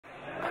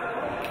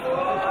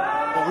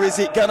Or is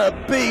it gonna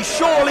be?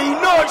 Surely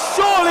not,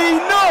 surely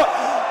not!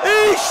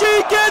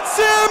 Ishii gets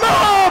him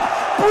up!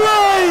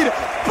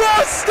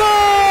 Brainbuster!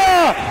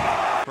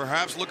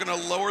 Perhaps looking to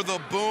lower the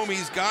boom.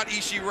 He's got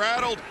Ishii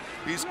rattled.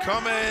 He's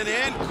coming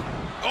in.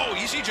 Oh,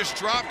 Ishii just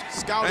dropped.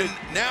 Scouted.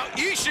 And now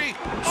Ishii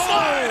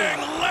sliding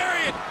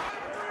Lariat.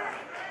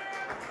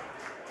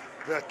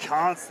 The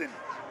constant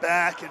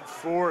back and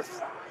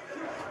forth,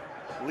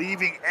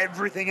 leaving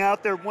everything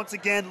out there once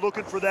again,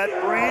 looking for that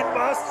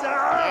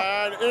Brainbuster.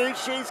 And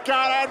Ishii's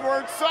got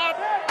Edwards up.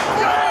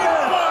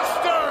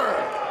 Brainbuster!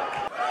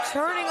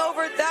 Turning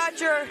over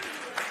Thatcher.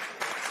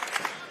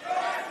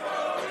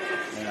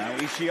 And now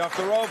Ishii off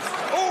the ropes.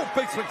 Oh,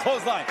 big swing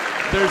clothesline.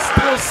 There's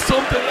still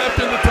something left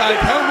in the tank.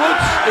 How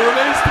much? It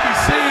remains to be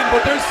seen,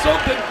 but there's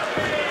something.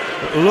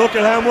 Look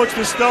at how much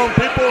the Stone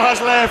Pitbull has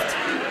left.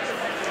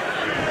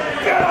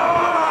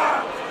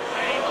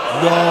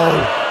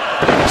 No.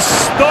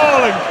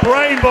 Stalling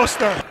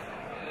Brainbuster.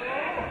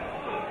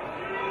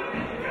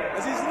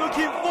 As he's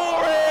looking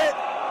for it.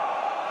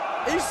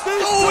 He's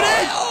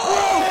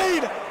Brainbuster!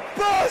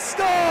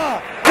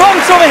 From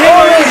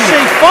Tomohiro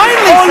Ishii,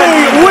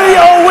 finally we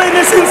are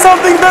witnessing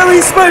something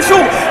very special.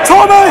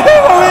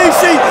 Tomohiro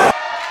Ishii.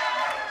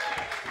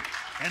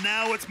 And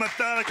now it's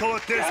methodical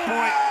at this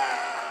point.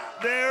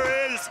 There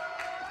is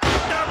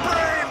the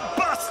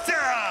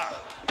Brainbuster.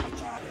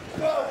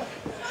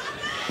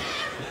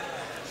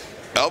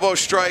 Elbow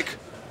strike.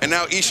 And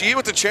now Ishii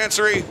with the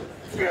chancery.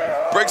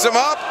 Brings him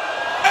up.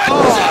 And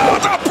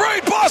the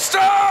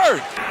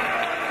Brainbuster!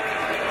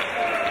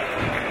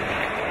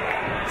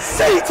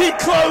 Seated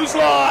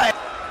clothesline!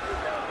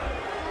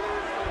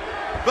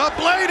 The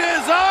blade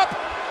is up.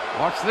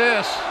 Watch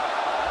this.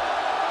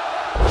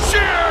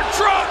 Sheer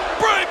drop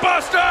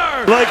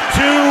Brainbuster! Like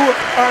two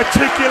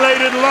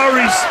articulated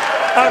lorries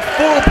at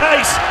full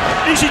pace.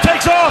 Ishii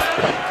takes off.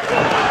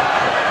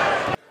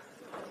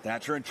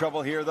 Thatcher in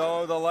trouble here,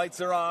 though. The lights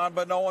are on,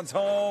 but no one's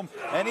home.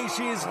 And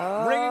Ishii's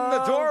ringing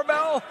the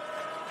doorbell.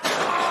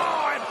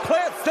 Oh, and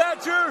plants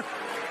Thatcher.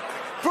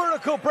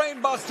 Vertical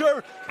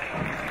Brainbuster.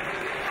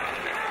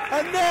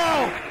 And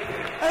now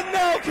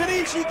can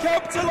Ishii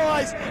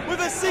capitalize with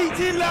a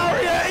seated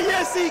Lariat?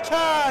 Yes, he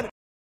can!